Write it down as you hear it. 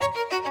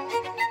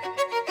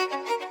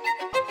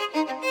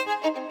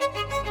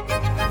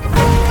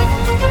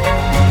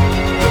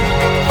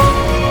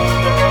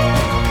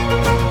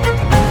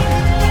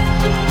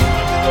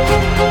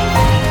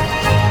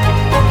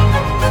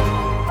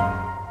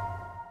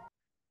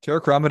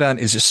Tariq Ramadan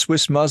is a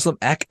Swiss Muslim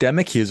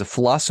academic. He is a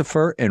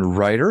philosopher and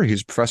writer.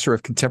 He's professor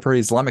of contemporary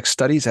Islamic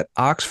studies at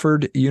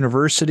Oxford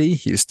University.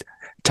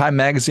 Time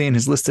magazine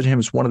has listed him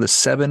as one of the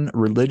 7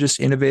 religious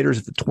innovators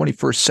of the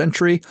 21st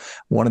century,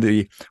 one of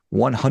the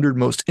 100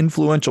 most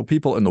influential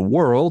people in the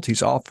world.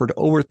 He's authored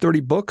over 30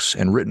 books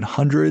and written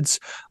hundreds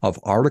of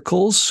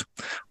articles.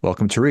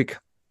 Welcome, Tariq.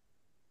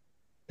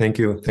 Thank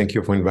you. Thank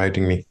you for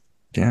inviting me.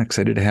 Yeah,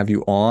 excited to have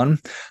you on.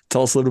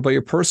 Tell us a little about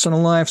your personal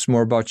life, some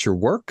more about your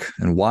work,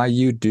 and why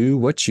you do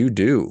what you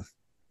do.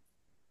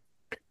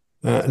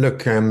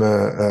 Look, I'm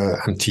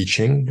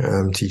teaching.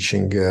 I'm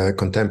teaching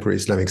contemporary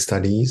Islamic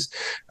studies,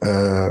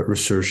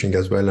 researching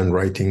as well, and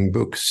writing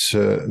books,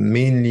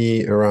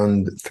 mainly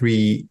around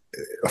 3,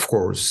 of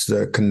course,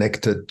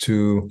 connected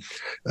to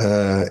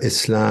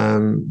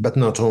Islam, but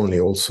not only,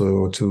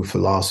 also to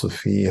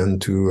philosophy and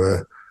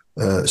to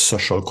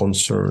social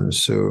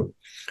concerns. So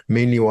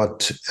mainly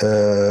what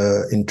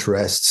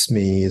interests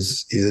me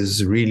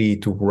is really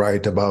to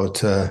write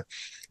about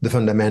the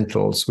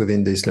fundamentals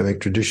within the Islamic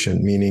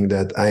tradition, meaning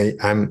that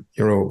I'm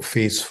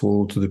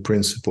faithful to the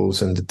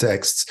principles and the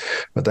texts,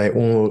 but I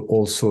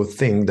also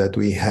think that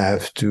we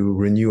have to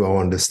renew our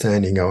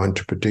understanding, our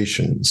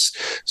interpretations.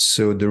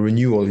 So the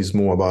renewal is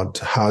more about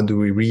how do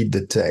we read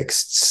the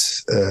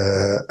texts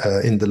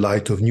in the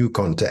light of new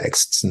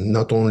contexts,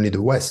 not only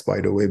the West, by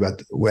the way,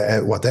 but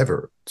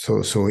whatever.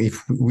 So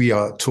if we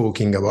are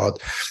talking about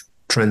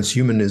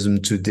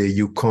transhumanism today,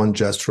 you can't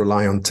just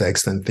rely on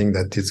text and think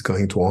that it's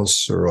going to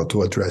answer or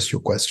to address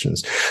your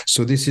questions.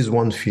 So this is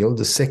one field.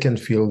 The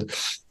second field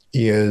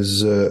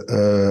is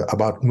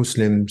about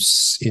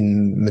Muslims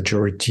in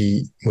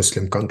majority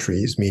Muslim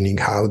countries, meaning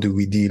how do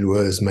we deal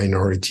with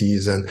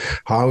minorities and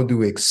how do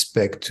we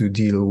expect to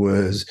deal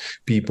with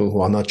people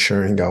who are not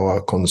sharing our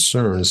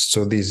concerns.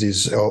 So this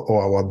is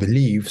our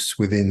beliefs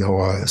within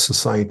our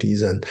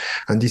societies. And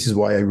this is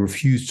why I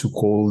refuse to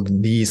call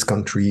these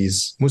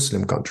countries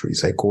Muslim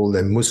countries. I call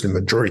them Muslim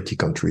majority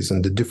countries.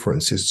 And the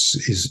difference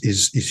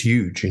is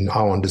huge in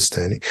our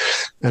understanding.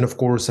 And of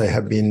course, I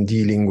have been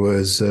dealing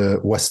with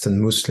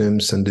Western Muslims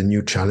and the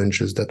new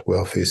challenges that we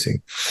are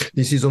facing.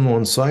 This is on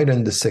one side,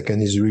 and the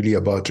second is really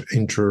about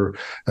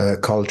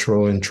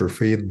intercultural,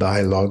 interfaith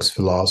dialogues,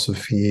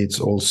 philosophy. It's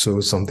also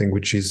something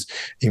which is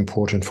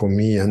important for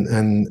me,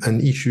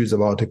 and issues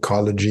about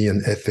ecology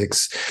and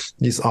ethics.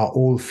 These are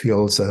all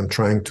fields that I'm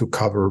trying to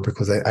cover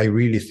because I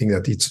really think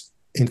that it's,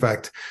 in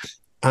fact,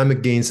 I'm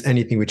against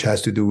anything which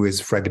has to do with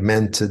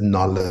fragmented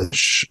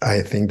knowledge.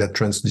 I think that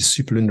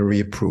transdisciplinary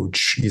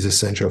approach is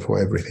essential for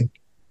everything.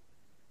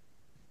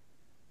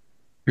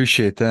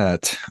 Appreciate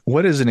that.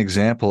 What is an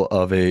example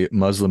of a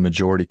Muslim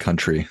majority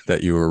country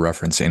that you were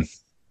referencing?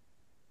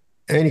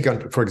 Any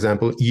country, for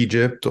example,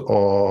 Egypt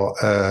or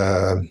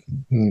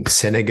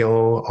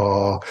Senegal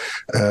or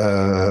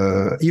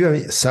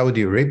even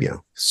Saudi Arabia.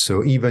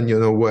 So even,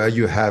 where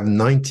you have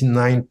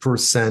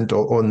 99%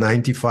 or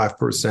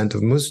 95%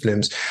 of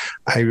Muslims,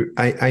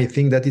 I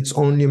think that it's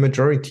only a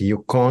majority.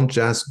 You can't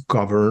just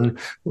govern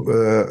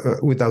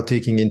without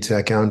taking into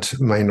account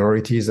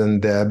minorities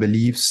and their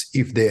beliefs,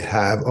 if they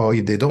have or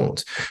if they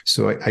don't.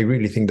 So I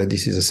really think that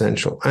this is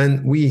essential.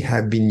 And we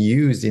have been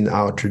used in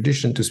our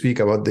tradition to speak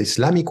about the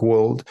Islamic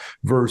world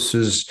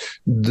versus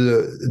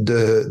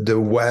the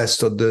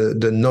West or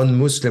the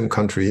non-Muslim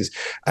countries,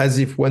 as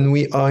if when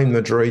we are in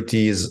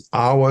majorities,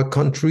 our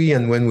country,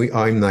 and when we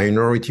are in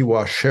minority, we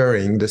are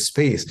sharing the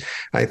space.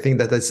 I think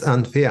that that's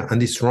unfair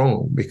and it's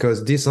wrong,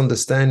 because this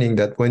understanding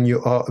that when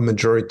you are a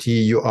majority,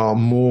 you are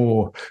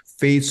more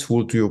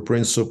faithful to your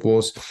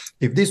principles.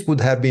 If this would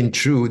have been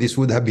true, this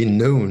would have been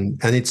known,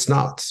 and it's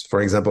not.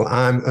 For example,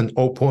 I'm an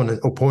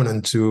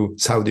opponent to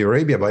Saudi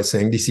Arabia by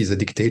saying this is a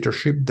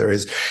dictatorship. There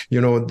is,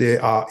 they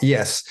are,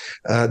 yes,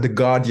 the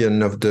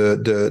guardian of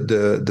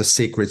the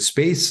sacred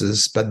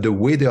spaces, but the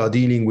way they are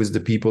dealing with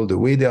the people, the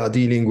way they are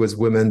dealing with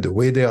women, the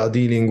way they are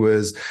dealing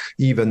with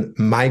even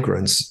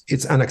migrants,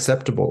 it's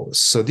unacceptable.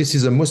 So this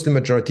is a Muslim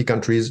majority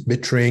countries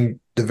betraying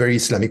the very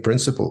Islamic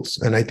principles.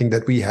 And I think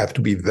that we have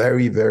to be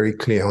very, very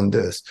clear on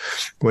this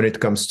when it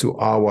comes to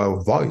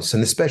our voice.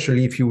 And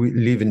especially if you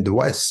live in the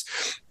West,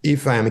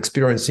 if I am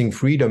experiencing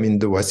freedom in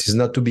the West, is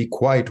not to be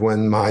quiet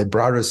when my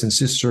brothers and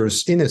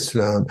sisters in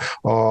Islam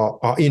or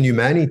in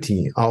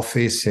humanity are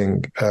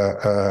facing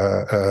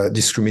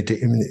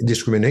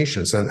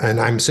discriminations. And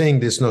I'm saying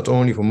this not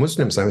only for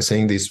Muslims, I'm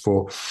saying this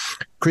for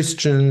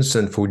Christians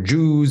and for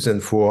Jews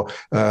and for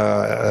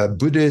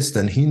Buddhists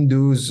and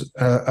Hindus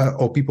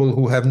or people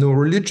who have no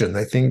religion.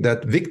 I think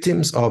that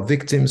victims are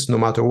victims no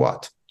matter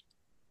what.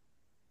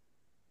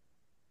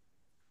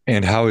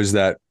 And how is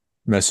that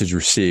message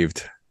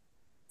received?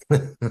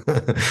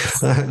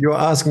 You're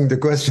asking the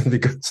question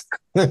because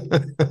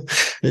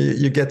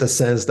you get a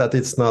sense that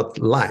it's not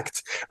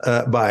liked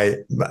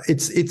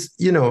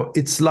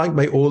it's liked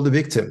by all the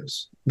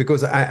victims.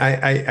 because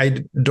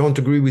I don't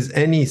agree with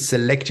any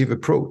selective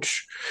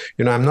approach.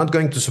 I'm not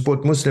going to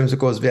support Muslims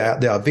because they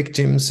are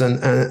victims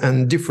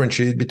and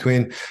differentiate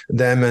between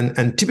them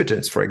and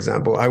Tibetans, for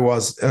example. I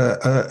was,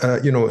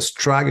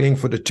 struggling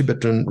for the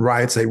Tibetan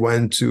rights. I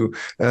went to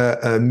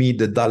meet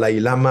the Dalai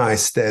Lama. I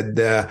stayed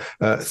there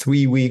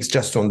 3 weeks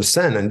just to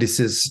understand. And this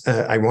is,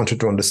 I wanted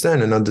to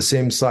understand. And on the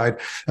same side,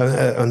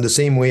 on the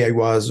same way, I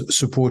was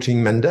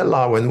supporting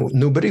Mandela when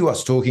nobody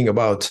was talking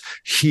about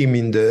him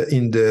in the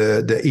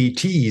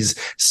 80s,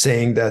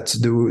 saying that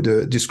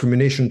the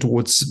discrimination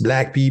towards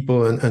Black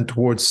people and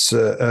towards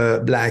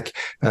Black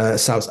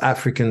South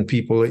African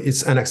people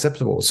is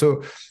unacceptable.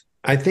 So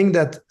I think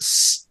that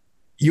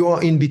you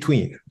are in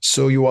between.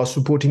 So you are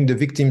supporting the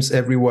victims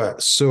everywhere.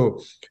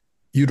 So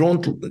you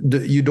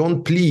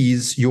don't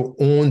please your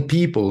own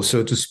people,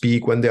 so to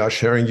speak, when they are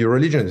sharing your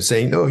religion,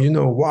 saying, "No, you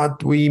know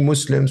what? We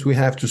Muslims, we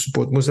have to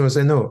support Muslims."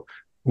 I say, "No.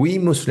 We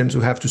Muslims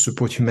who have to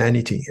support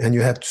humanity, and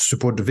you have to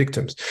support the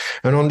victims."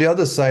 And on the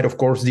other side, of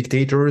course,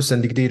 dictators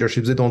and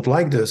dictatorships, they don't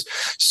like this.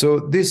 So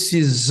this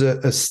is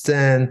a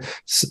stand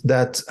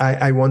that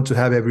I want to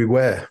have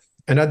everywhere.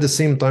 And at the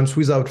same time,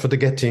 without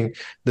forgetting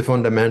the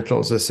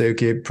fundamentals, I say,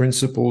 okay,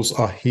 principles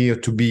are here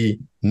to be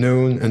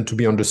known and to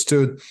be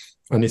understood.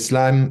 And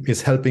Islam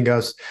is helping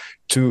us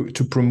to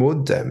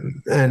promote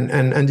them.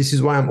 And this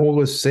is why I'm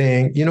always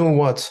saying, you know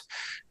what?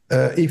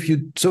 If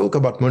you talk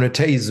about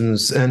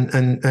monotheisms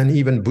and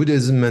even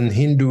Buddhism and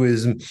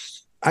Hinduism,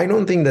 I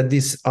don't think that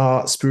these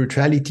are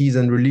spiritualities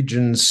and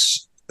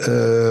religions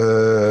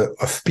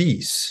of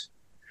peace.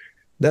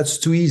 That's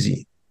too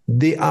easy.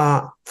 They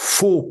are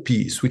for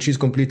peace, which is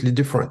completely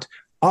different.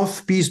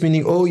 Of peace,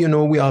 meaning,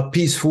 we are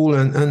peaceful.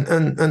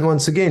 And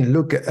once again,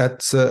 look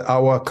at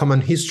our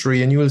common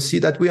history, and you will see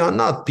that we are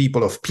not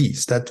people of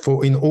peace. That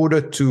in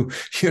order to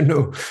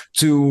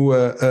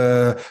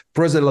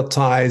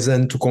proselytize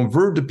and to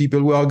convert the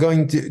people,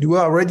 we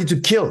are ready to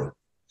kill.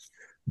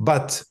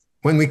 But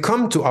when we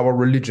come to our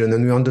religion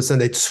and we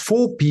understand that it's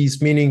for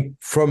peace, meaning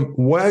from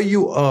where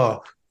you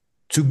are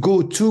to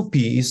go to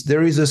peace,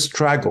 there is a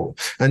struggle.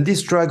 And this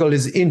struggle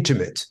is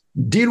intimate.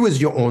 Deal with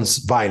your own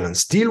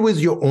violence, deal with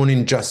your own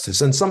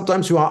injustice. And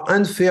sometimes you are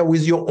unfair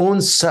with your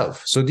own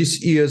self. So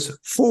this is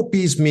for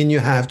peace mean you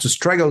have to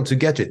struggle to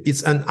get it.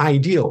 It's an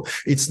ideal.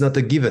 It's not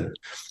a given.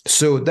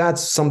 So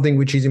that's something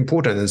which is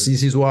important. And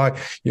this is why,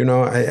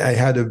 I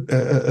had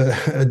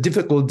a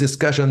difficult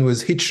discussion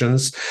with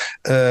Hitchens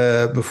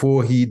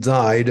before he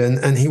died.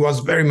 And he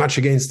was very much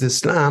against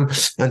Islam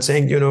and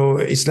saying,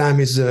 Islam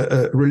is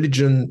a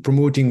religion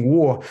promoting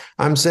war.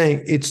 I'm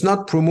saying it's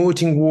not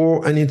promoting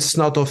war and it's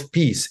not of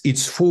peace.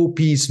 It's for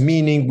peace,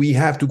 meaning we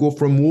have to go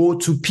from war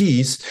to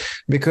peace,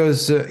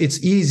 because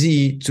it's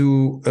easy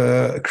to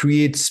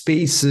create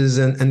spaces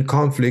and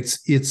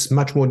conflicts. It's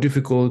much more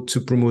difficult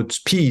to promote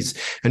peace.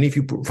 And if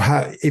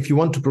you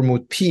want to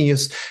promote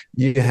peace,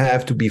 you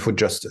have to be for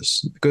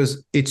justice,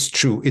 because it's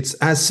true. It's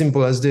as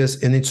simple as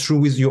this, and it's true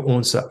with your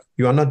own self.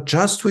 You are not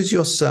just with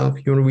yourself,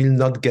 you will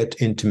not get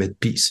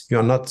intimate peace. You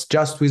are not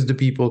just with the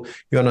people,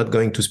 you are not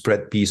going to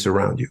spread peace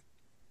around you.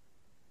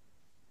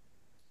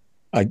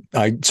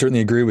 I certainly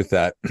agree with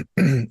that,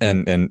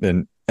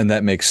 and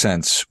that makes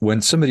sense.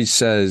 When somebody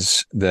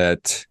says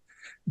that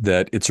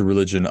it's a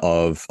religion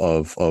of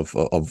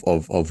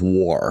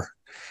war,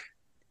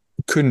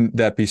 couldn't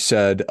that be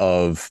said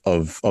of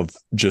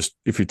just,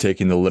 if you're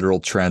taking the literal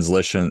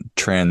translation,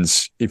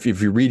 if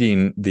you're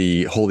reading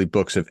the holy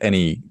books of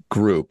any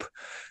group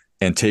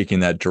and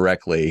taking that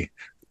directly,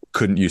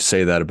 couldn't you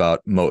say that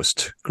about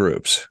most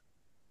groups?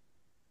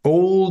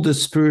 All the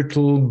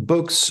spiritual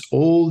books,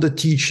 all the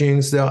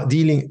teachings, they are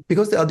dealing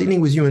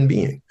with human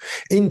being.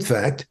 In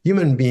fact,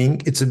 human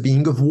being, it's a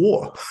being of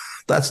war.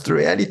 That's the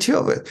reality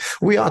of it.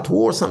 We are at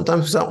war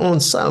sometimes with our own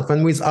self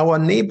and with our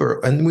neighbor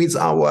and with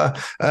our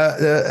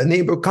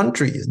neighbor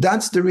countries.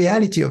 That's the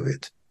reality of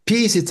it.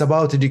 Peace, it's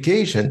about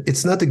education.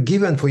 It's not a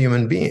given for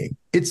human being.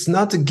 It's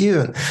not a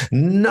given.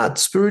 Not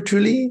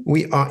spiritually.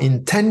 We are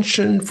in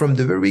tension from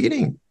the very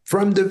beginning.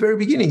 From the very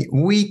beginning,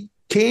 we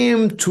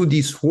came to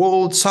this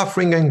world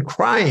suffering and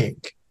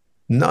crying,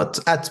 not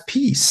at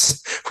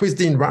peace with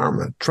the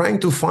environment, trying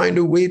to find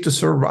a way to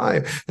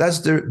survive. That's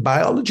the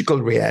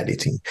biological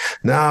reality.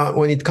 Now,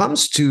 when it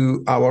comes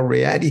to our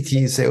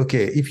reality, say,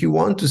 okay, if you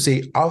want to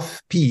say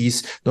of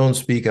peace, don't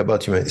speak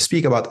about humanity,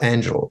 speak about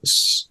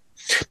angels.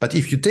 But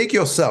if you take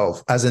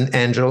yourself as an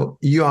angel,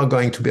 you are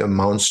going to be a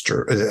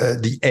monster,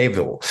 the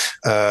evil,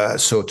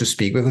 so to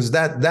speak, because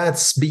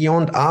that's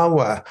beyond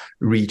our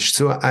reach.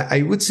 So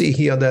I would say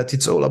here that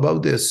it's all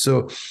about this.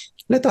 So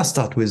let us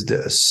start with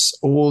this.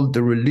 All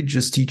the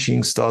religious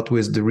teachings start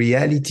with the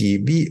reality.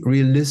 Be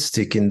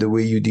realistic in the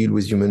way you deal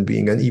with human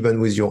being, and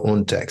even with your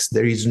own text.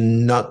 There is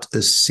not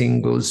a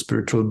single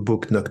spiritual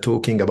book not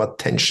talking about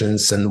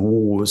tensions and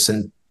wars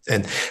and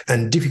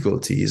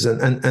difficulties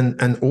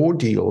and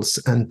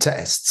ordeals and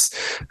tests.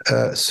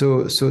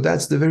 So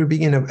that's the very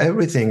beginning of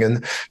everything.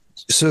 And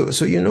so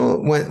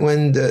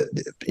when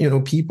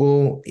the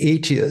people,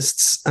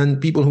 atheists and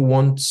people who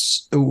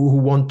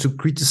want to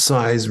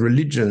criticize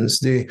religions,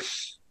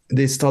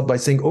 they start by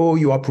saying, "Oh,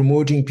 you are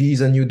promoting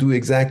peace, and you do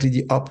exactly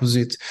the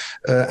opposite."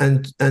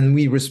 And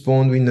we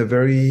respond in a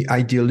very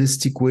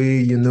idealistic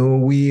way.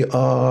 We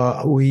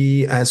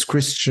as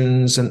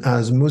Christians and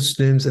as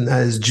Muslims and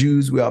as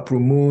Jews, we are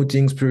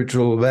promoting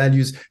spiritual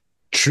values.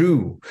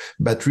 True,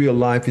 but real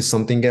life is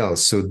something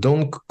else. So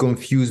don't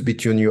confuse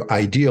between your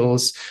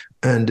ideals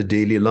and the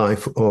daily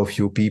life of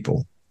your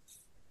people.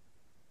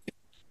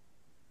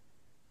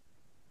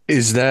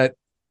 Is that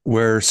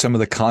where some of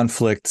the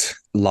conflict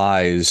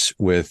lies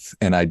with,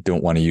 and I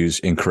don't want to use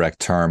incorrect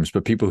terms,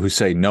 but people who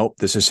say, nope,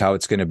 this is how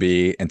it's going to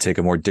be, and take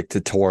a more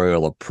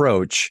dictatorial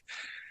approach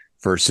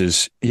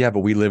versus, yeah, but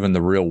we live in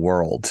the real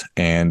world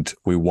and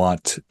we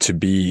want to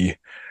be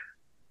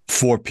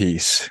for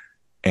peace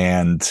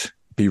and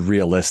be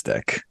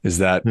realistic. Is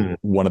that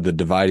one of the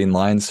dividing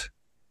lines?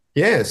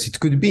 Yes, it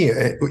could be.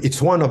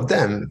 It's one of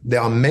them.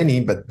 There are many,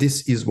 but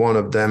this is one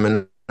of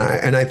them.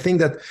 And I think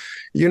that,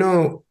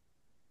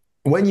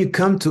 when you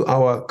come to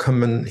our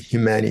common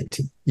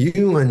humanity,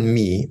 you and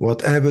me,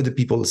 whatever the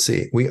people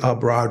say, we are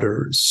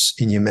brothers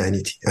in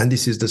humanity. And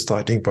this is the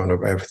starting point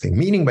of everything.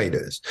 Meaning by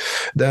this,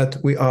 that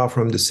we are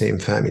from the same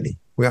family.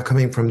 We are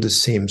coming from the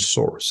same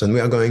source, and we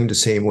are going the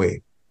same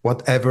way.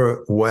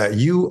 Whatever where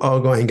you are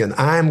going and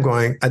I'm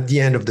going, at the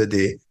end of the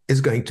day, is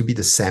going to be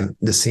the same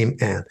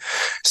end.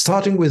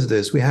 Starting with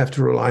this, we have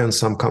to rely on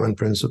some common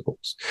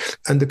principles.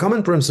 And the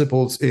common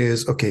principles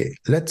is, okay,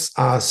 let's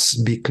us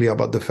be clear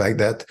about the fact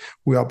that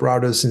we are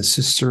brothers and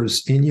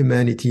sisters in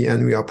humanity,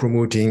 and we are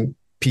promoting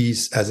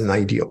peace as an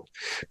ideal.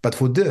 But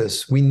for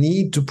this, we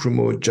need to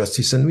promote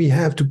justice, and we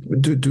have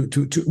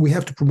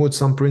to promote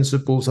some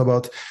principles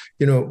about,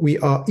 we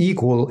are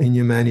equal in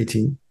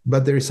humanity,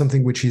 but there is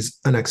something which is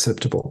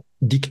unacceptable.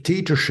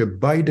 Dictatorship,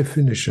 by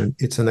definition,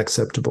 it's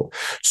unacceptable.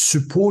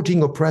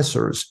 Supporting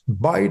oppressors,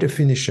 by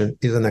definition,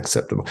 is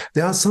unacceptable.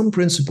 There are some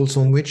principles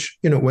on which,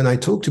 when I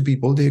talk to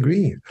people, they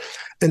agree.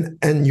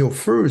 And your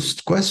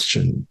first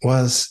question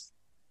was,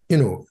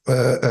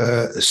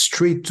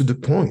 straight to the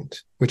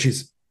point, which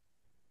is,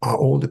 are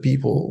all the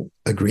people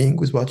agreeing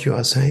with what you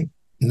are saying?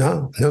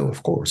 No,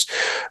 of course.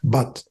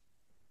 But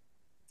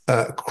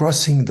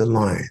crossing the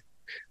line,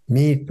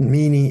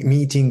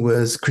 meeting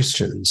with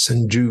Christians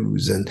and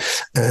Jews and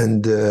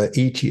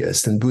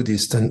atheists and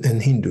Buddhists and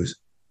Hindus,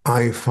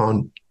 I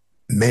found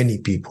many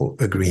people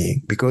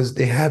agreeing because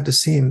they have the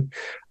same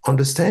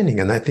understanding.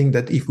 And I think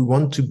that if we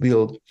want to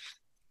build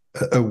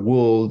a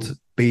world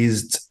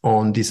based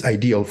on this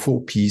ideal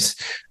for peace,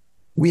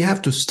 we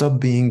have to stop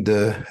being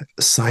the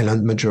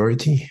silent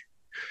majority,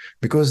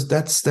 because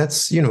that's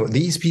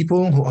these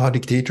people who are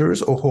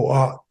dictators or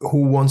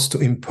who wants to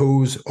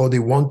impose, or they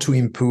want to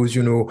impose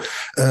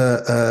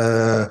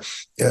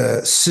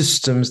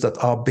systems that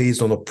are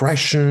based on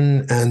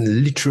oppression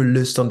and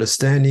literalist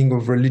understanding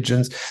of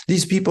religions.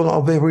 These people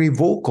are very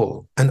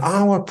vocal, and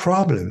our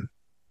problem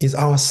is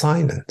our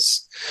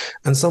silence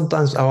and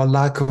sometimes our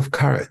lack of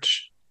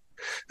courage.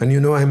 And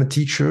I'm a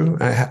teacher.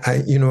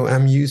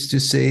 I'm used to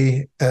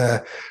say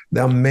there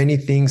are many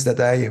things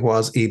that I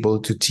was able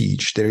to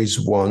teach. There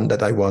is one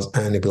that I was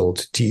unable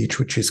to teach,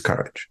 which is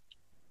courage.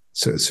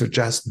 So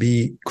just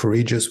be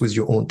courageous with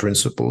your own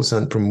principles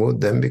and promote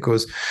them,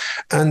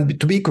 and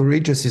to be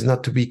courageous is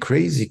not to be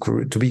crazy.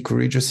 To be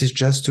courageous is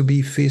just to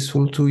be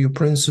faithful to your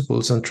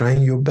principles and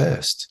trying your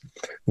best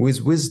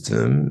with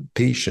wisdom,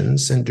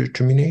 patience, and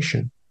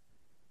determination.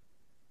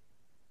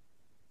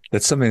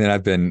 That's something that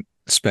I've been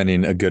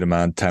spending a good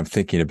amount of time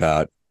thinking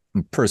about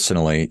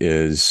personally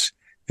is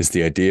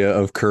the idea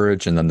of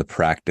courage and then the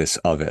practice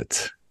of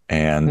it.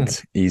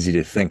 And easy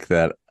to think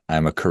that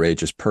I'm a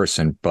courageous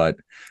person, but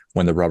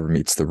when the rubber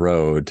meets the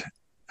road,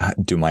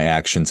 do my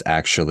actions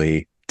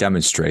actually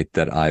demonstrate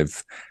that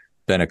I've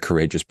been a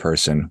courageous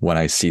person when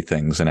I see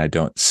things and I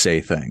don't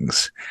say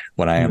things,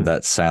 when I am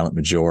that silent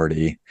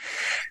majority?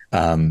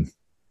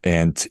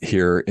 And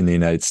here in the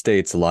United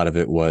States, a lot of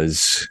it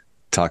was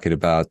talking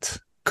about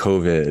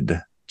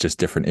COVID, just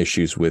different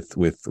issues with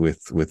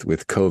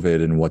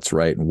COVID and what's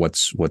right and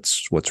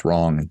what's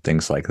wrong and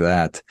things like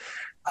that.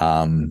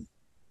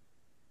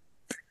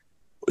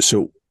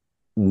 So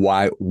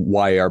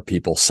why are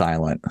people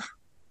silent?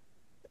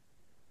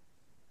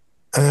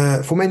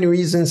 For many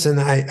reasons, and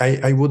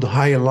I would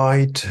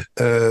highlight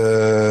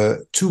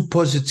two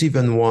positive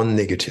and one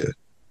negative.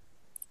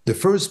 The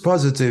first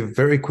positive,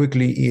 very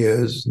quickly,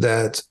 is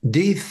that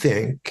they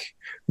think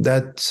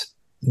that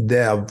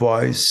their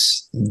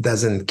voice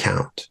doesn't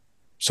count.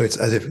 So it's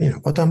as if,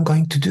 what I'm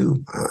going to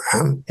do,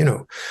 I'm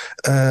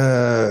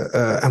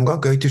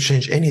not going to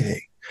change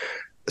anything.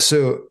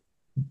 So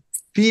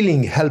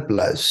feeling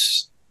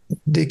helpless,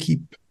 they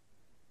keep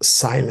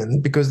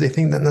silent because they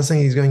think that nothing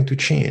is going to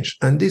change.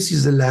 And this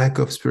is a lack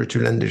of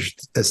spiritual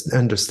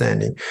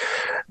understanding.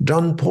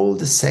 John Paul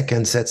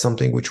II said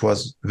something which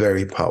was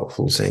very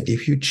powerful, saying,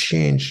 if you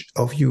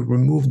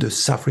remove the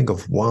suffering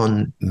of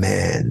one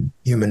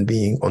human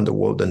being on the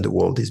world, then the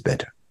world is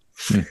better.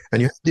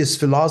 And you have this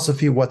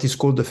philosophy, what is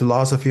called the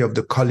philosophy of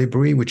the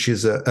colibri, which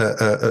is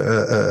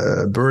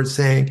a bird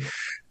saying,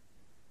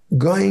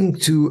 going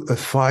to a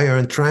fire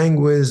and trying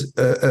with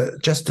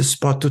just a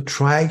spot to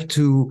try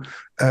to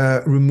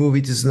remove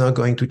it is not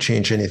going to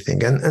change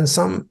anything. And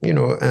some, you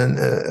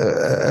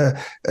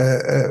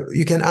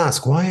can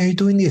ask, why are you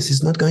doing this?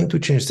 It's not going to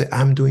change. Say,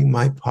 I'm doing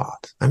my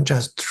part. I'm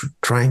just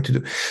trying to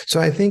do. So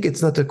I think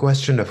it's not a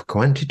question of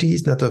quantity.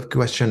 It's not a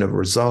question of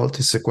result.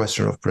 It's a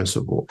question of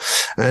principle.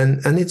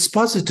 And it's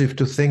positive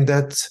to think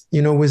that,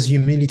 with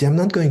humility, I'm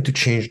not going to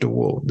change the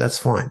world. That's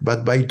fine.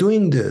 But by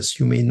doing this,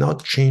 you may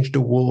not change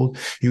the world.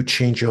 You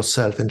change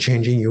yourself, and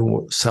changing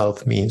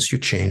yourself means you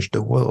change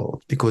the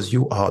world, because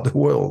you are the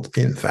world.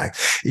 In fact,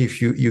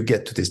 if you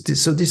get to this.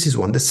 So this is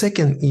one. The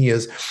second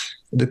is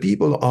the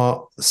people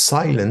are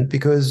silent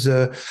because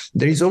there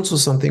is also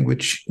something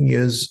which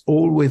is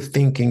always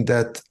thinking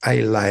that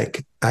I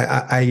lack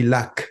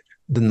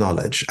the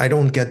knowledge. I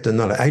don't get the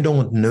knowledge. I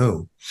don't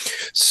know.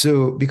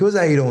 So because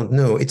I don't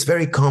know, it's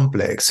very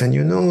complex. And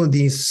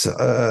these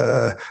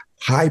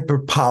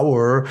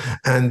hyperpower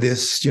and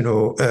this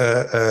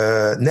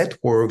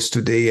networks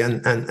today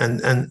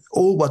and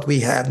all what we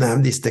have now,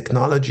 this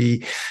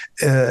technology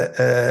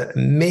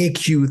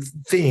make you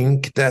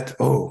think that,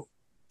 oh,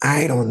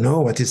 I don't know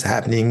what is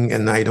happening,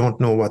 and I don't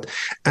know what.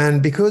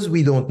 And because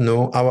we don't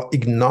know, our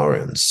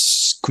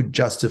ignorance could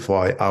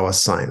justify our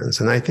silence.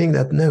 And I think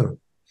that no.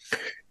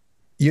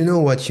 You know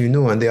what you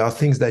know, and there are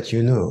things that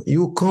you know.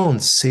 You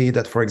can't say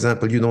that, for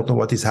example, you don't know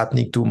what is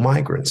happening to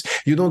migrants.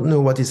 You don't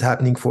know what is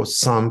happening for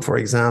some, for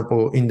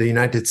example, in the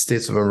United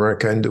States of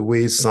America, in the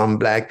way some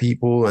Black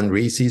people and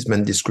racism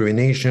and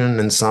discrimination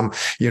and some,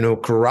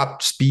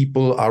 corrupt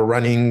people are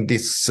running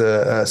this,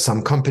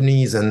 some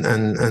companies and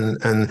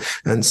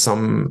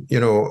some,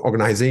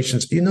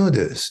 organizations. You know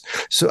this.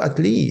 So at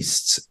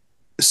least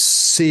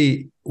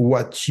say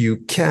what you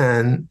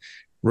can,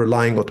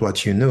 relying on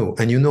what you know,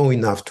 and you know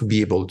enough to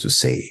be able to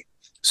say.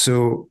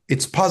 So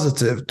it's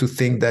positive to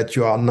think that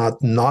you are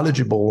not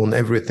knowledgeable on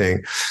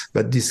everything,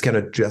 but this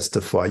cannot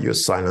justify your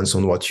silence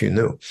on what you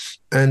know.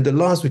 And the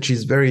last, which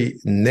is very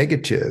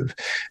negative,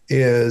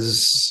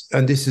 is,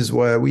 and this is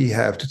where we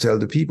have to tell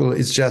the people,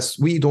 it's just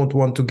we don't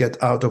want to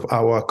get out of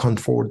our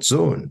comfort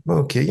zone.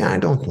 Okay, yeah, I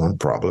don't want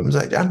problems.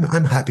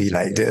 I'm happy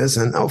like this.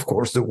 And of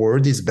course, the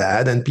world is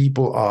bad, and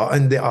people are,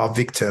 and they are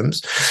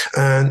victims.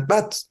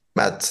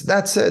 But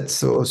that's it.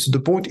 So the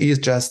point is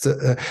just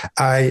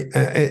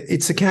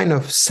it's a kind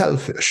of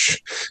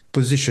selfish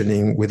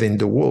positioning within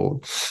the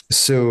world.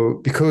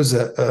 So because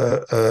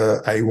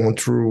I want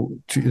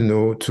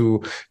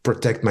to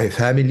protect my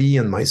family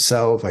and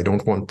myself, I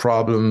don't want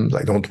problems.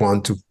 I don't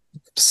want to.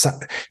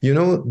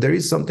 There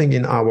is something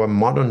in our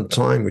modern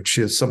time, which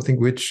is something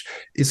which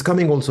is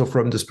coming also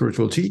from the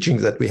spiritual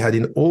teachings that we had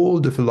in all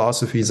the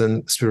philosophies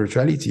and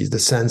spiritualities, the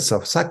sense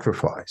of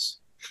sacrifice.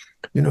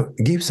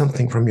 Give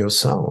something from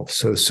yourself.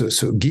 So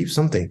give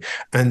something.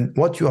 And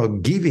what you are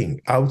giving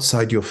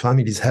outside your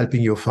family is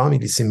helping your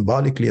family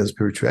symbolically and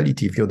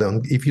spirituality. If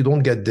you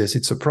don't get this,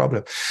 it's a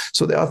problem.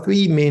 So there are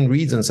three main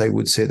reasons I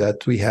would say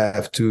that we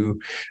have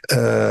to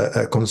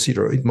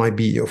consider. It might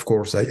be, of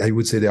course, I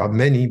would say there are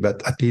many,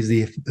 but at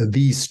least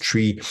these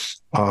three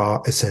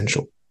are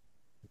essential.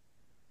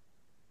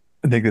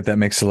 I think that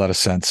makes a lot of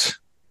sense.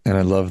 And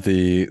I love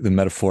the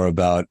metaphor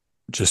about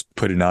just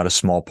putting out a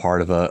small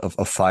part of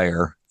a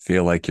fire.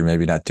 Feel like you're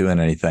maybe not doing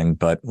anything.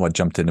 But what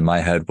jumped into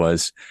my head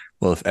was,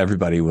 well, if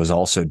everybody was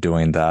also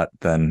doing that,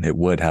 then it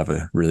would have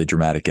a really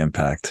dramatic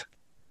impact.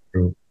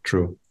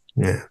 True.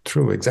 Yeah,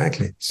 true.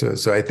 Exactly. So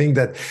I think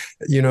that,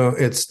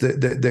 it's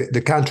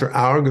the counter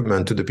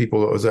argument to the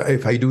people who say,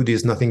 if I do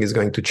this, nothing is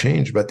going to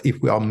change. But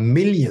if we are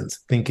millions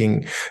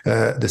thinking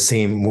the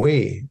same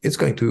way, it's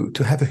going to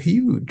have a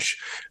huge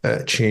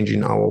change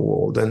in our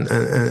world.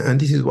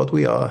 And this is what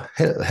we are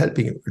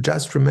helping.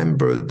 Just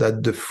remember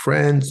that the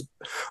friends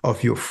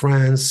of your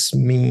friends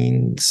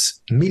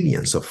means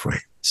millions of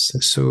friends.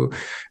 So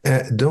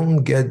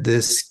don't get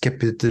this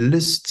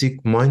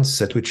capitalistic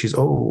mindset, which is,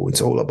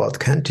 it's all about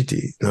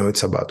quantity. No,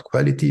 it's about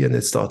quality. And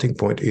the starting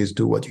point is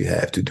do what you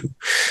have to do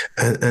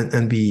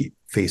and be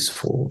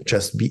faithful.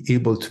 Just be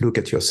able to look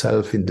at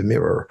yourself in the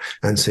mirror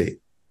and say,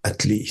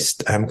 at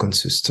least I'm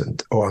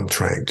consistent, or I'm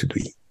trying to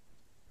be.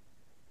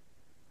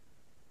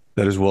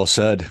 That is well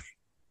said.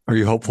 Are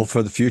you hopeful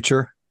for the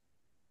future?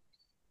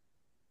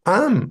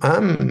 Once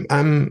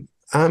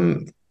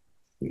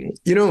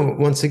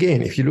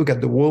again, if you look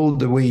at the world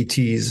the way it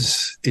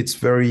is, it's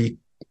very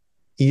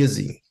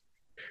easy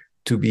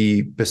to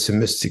be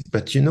pessimistic.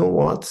 But you know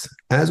what?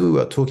 As we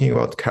were talking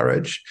about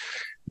courage,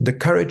 the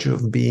courage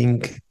of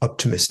being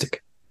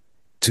optimistic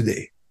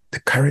today, the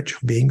courage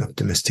of being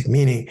optimistic,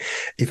 meaning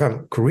if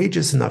I'm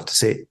courageous enough to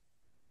say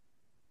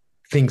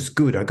things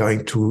good are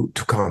going to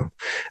come,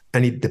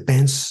 and it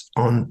depends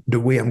on the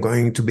way I'm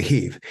going to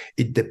behave.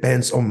 It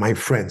depends on my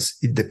friends.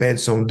 It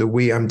depends on the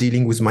way I'm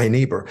dealing with my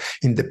neighbor.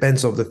 It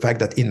depends on the fact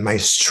that in my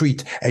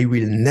street, I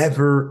will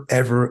never,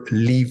 ever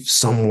leave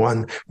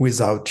someone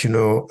without,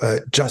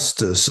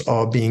 justice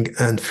or being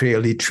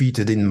unfairly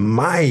treated in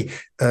my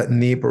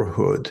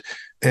neighborhood,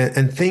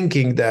 and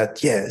thinking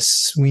that,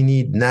 yes, we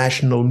need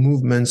national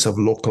movements of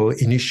local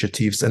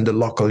initiatives, and the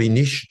local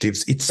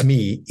initiatives, it's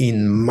me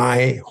in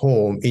my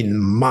home, in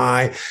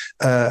my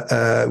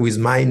with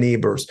my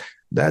neighbors.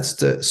 That's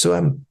the so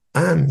I'm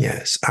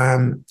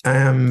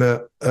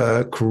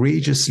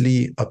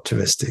courageously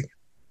optimistic,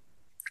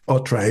 or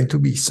trying to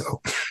be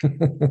so.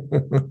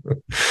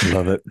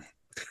 Love it.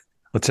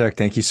 Well, Tariq,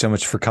 thank you so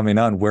much for coming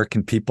on. Where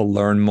can people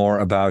learn more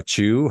about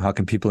you? How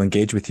can people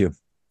engage with you?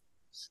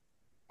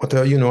 But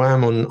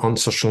I'm on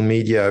social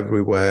media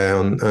everywhere,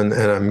 and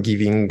I'm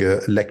giving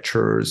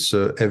lectures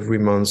every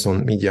month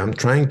on media. I'm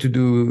trying to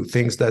do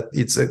things that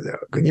it's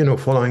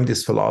following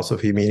this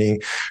philosophy,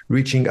 meaning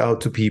reaching out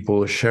to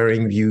people,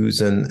 sharing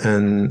views and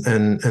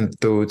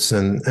thoughts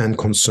and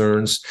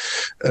concerns,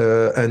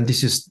 and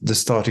this is the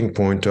starting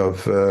point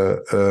of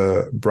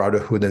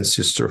brotherhood and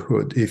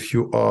sisterhood. If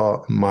you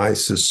are my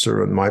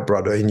sister and my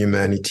brother in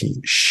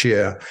humanity,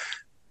 share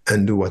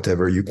and do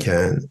whatever you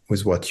can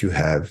with what you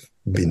have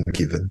been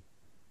given.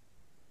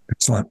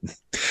 Excellent.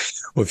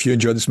 Well, if you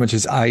enjoyed this as much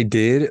as I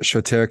did, show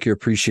Tariq your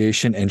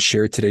appreciation and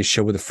share today's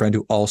show with a friend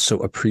who also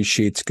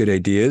appreciates good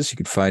ideas. You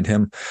can find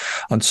him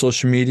on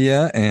social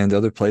media and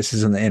other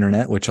places on the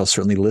internet, which I'll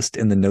certainly list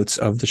in the notes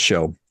of the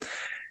show.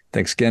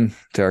 Thanks again,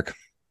 Tariq.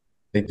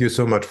 Thank you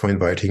so much for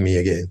inviting me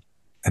again.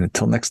 And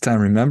until next time,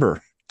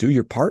 remember, do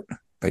your part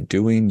by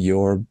doing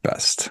your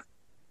best.